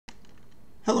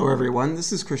Hello everyone,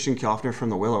 this is Christian Kjofner from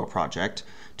the Willow project.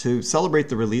 To celebrate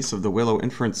the release of the Willow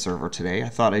Inference Server today, I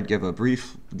thought I'd give a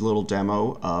brief little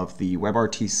demo of the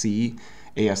WebRTC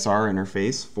ASR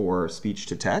interface for speech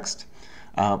to text.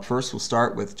 First, we'll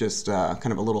start with just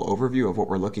kind of a little overview of what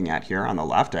we're looking at here. On the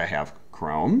left, I have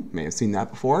Chrome, may have seen that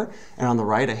before, and on the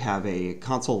right I have a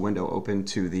console window open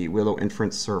to the Willow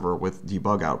Inference Server with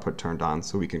debug output turned on,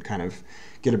 so we can kind of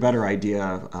get a better idea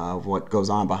of what goes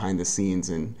on behind the scenes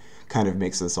and kind of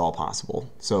makes this all possible.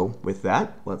 So with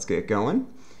that, let's get going.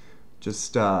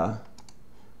 Just go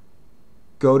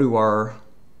to our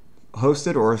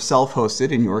hosted or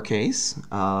self-hosted, in your case,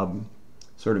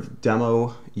 sort of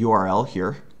demo URL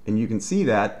here, and you can see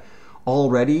that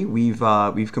already we've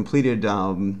completed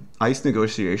ICE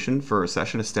negotiation for a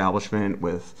session establishment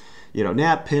with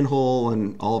NAT, pinhole,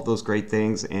 and all of those great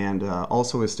things, and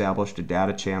also established a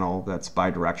data channel that's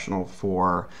bidirectional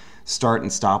for start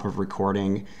and stop of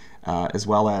recording, as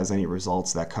well as any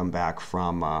results that come back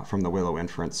from the Willow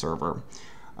Inference Server.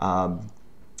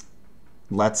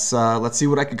 Let's see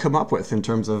what I could come up with in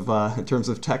terms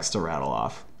of text to rattle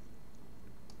off.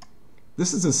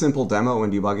 This is a simple demo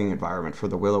and debugging environment for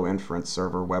the Willow Inference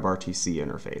Server WebRTC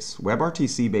interface.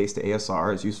 WebRTC-based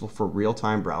ASR is useful for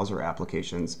real-time browser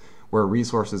applications where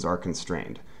resources are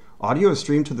constrained. Audio is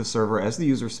streamed to the server as the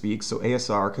user speaks, so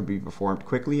ASR can be performed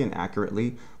quickly and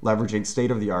accurately, leveraging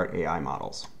state-of-the-art AI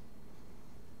models.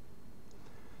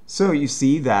 So you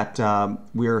see that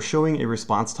we are showing a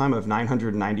response time of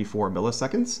 994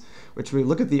 milliseconds, which when we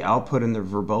look at the output in the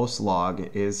verbose log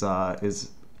is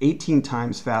 18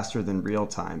 times faster than real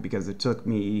time, because it took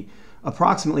me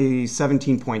approximately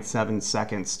 17.7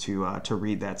 seconds to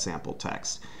read that sample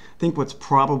text. I think what's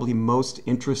probably most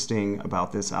interesting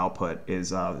about this output is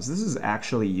this is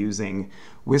actually using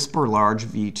Whisper Large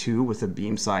V2 with a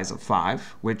beam size of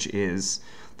 5, which is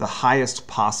the highest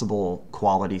possible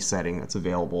quality setting that's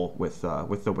available with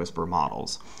the Whisper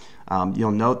models. You'll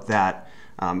note that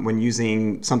when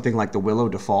using something like the Willow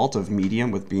default of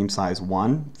medium with beam size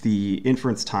 1, the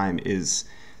inference time is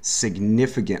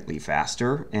significantly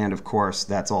faster, and of course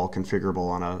that's all configurable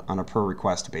on a per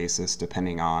request basis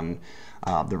depending on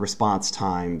the response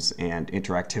times and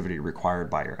interactivity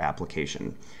required by your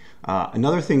application.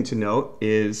 Another thing to note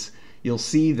is you'll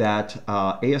see that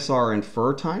ASR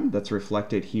infer time that's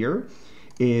reflected here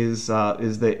is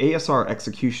the ASR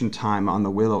execution time on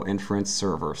the Willow Inference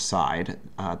Server side.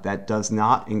 That does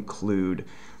not include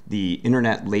the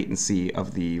internet latency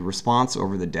of the response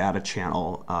over the data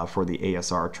channel for the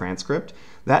ASR transcript.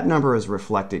 That number is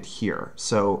reflected here.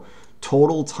 So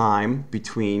total time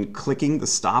between clicking the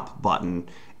stop button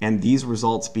and these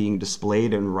results being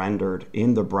displayed and rendered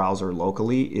in the browser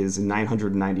locally is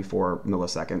 994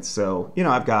 milliseconds. So,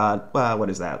 I've got, what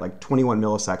is that, like 21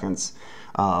 milliseconds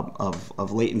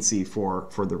of latency for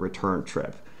the return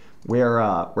trip.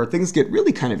 Where things get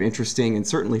really kind of interesting and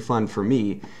certainly fun for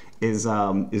me is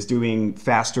doing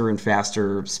faster and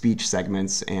faster speech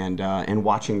segments and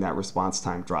watching that response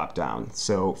time drop down.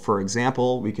 So, for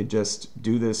example, we could just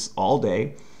do this all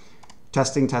day.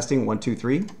 Testing, 1, 2,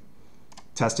 3.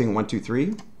 Testing, 1, 2,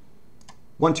 3.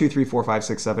 1, 2, 3, 4, 5,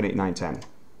 6, 7, 8, 9, 10.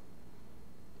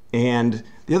 And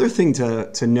the other thing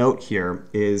to note here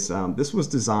is this was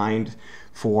designed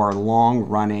for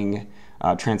long-running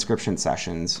transcription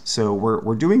sessions. So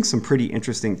we're doing some pretty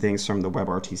interesting things from the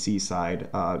WebRTC side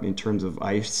in terms of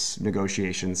ICE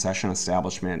negotiation, session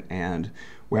establishment, and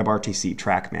WebRTC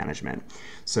track management.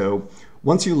 So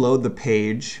once you load the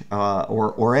page,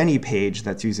 or any page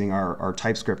that's using our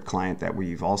TypeScript client that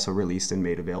we've also released and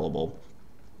made available,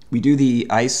 we do the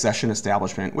ICE session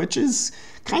establishment, which is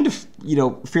kind of,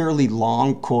 fairly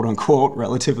long, quote unquote,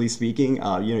 relatively speaking.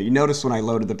 You notice when I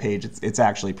loaded the page, it's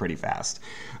actually pretty fast.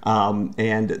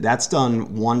 And that's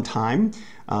done one time.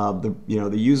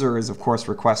 The user is of course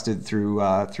requested through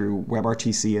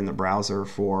WebRTC in the browser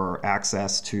for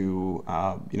access to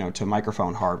to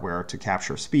microphone hardware to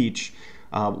capture speech.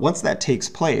 Once that takes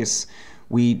place,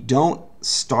 we don't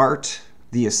start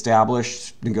the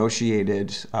established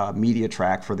negotiated media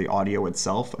track for the audio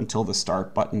itself until the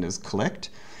start button is clicked.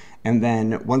 And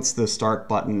then once the start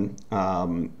button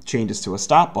changes to a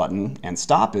stop button and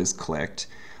stop is clicked,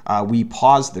 we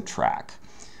pause the track.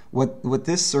 What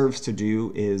this serves to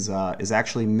do is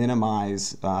actually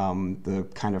minimize the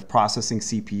kind of processing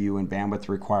CPU and bandwidth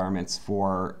requirements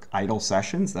for idle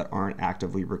sessions that aren't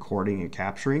actively recording and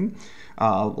capturing.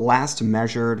 Last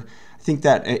measured, I think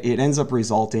that it ends up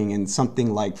resulting in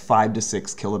something like 5 to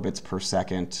 6 kilobits per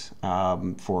second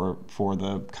for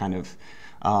the kind of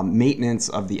maintenance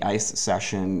of the ICE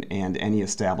session and any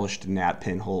established NAT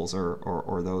pinholes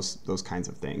or those kinds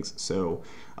of things. So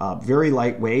very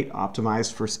lightweight,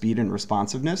 optimized for speed and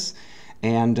responsiveness.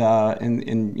 And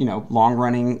in long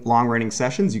running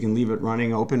sessions, you can leave it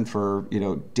running open for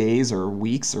days or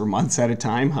weeks or months at a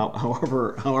time,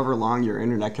 however long your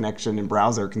internet connection and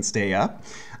browser can stay up.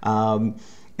 I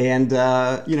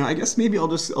guess maybe I'll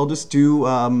just do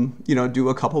do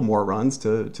a couple more runs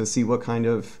to see what kind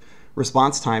of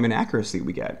response time and accuracy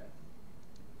we get.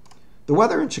 The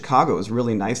weather in Chicago is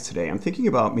really nice today. I'm thinking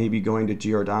about maybe going to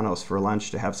Giordano's for lunch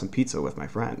to have some pizza with my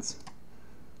friends.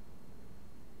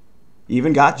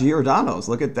 Even got Giordano's.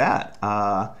 Look at that.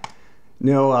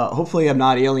 Hopefully I'm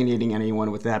not alienating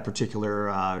anyone with that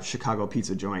particular Chicago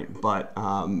pizza joint, but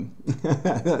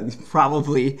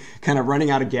probably kind of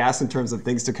running out of gas in terms of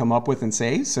things to come up with and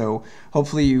say. So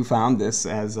hopefully you found this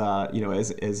as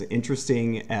as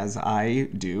interesting as I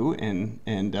do,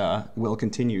 and will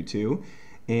continue to.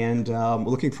 And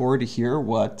looking forward to hear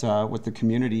what the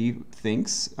community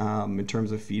thinks in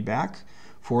terms of feedback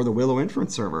for the Willow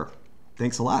Inference Server.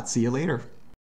 Thanks a lot. See you later.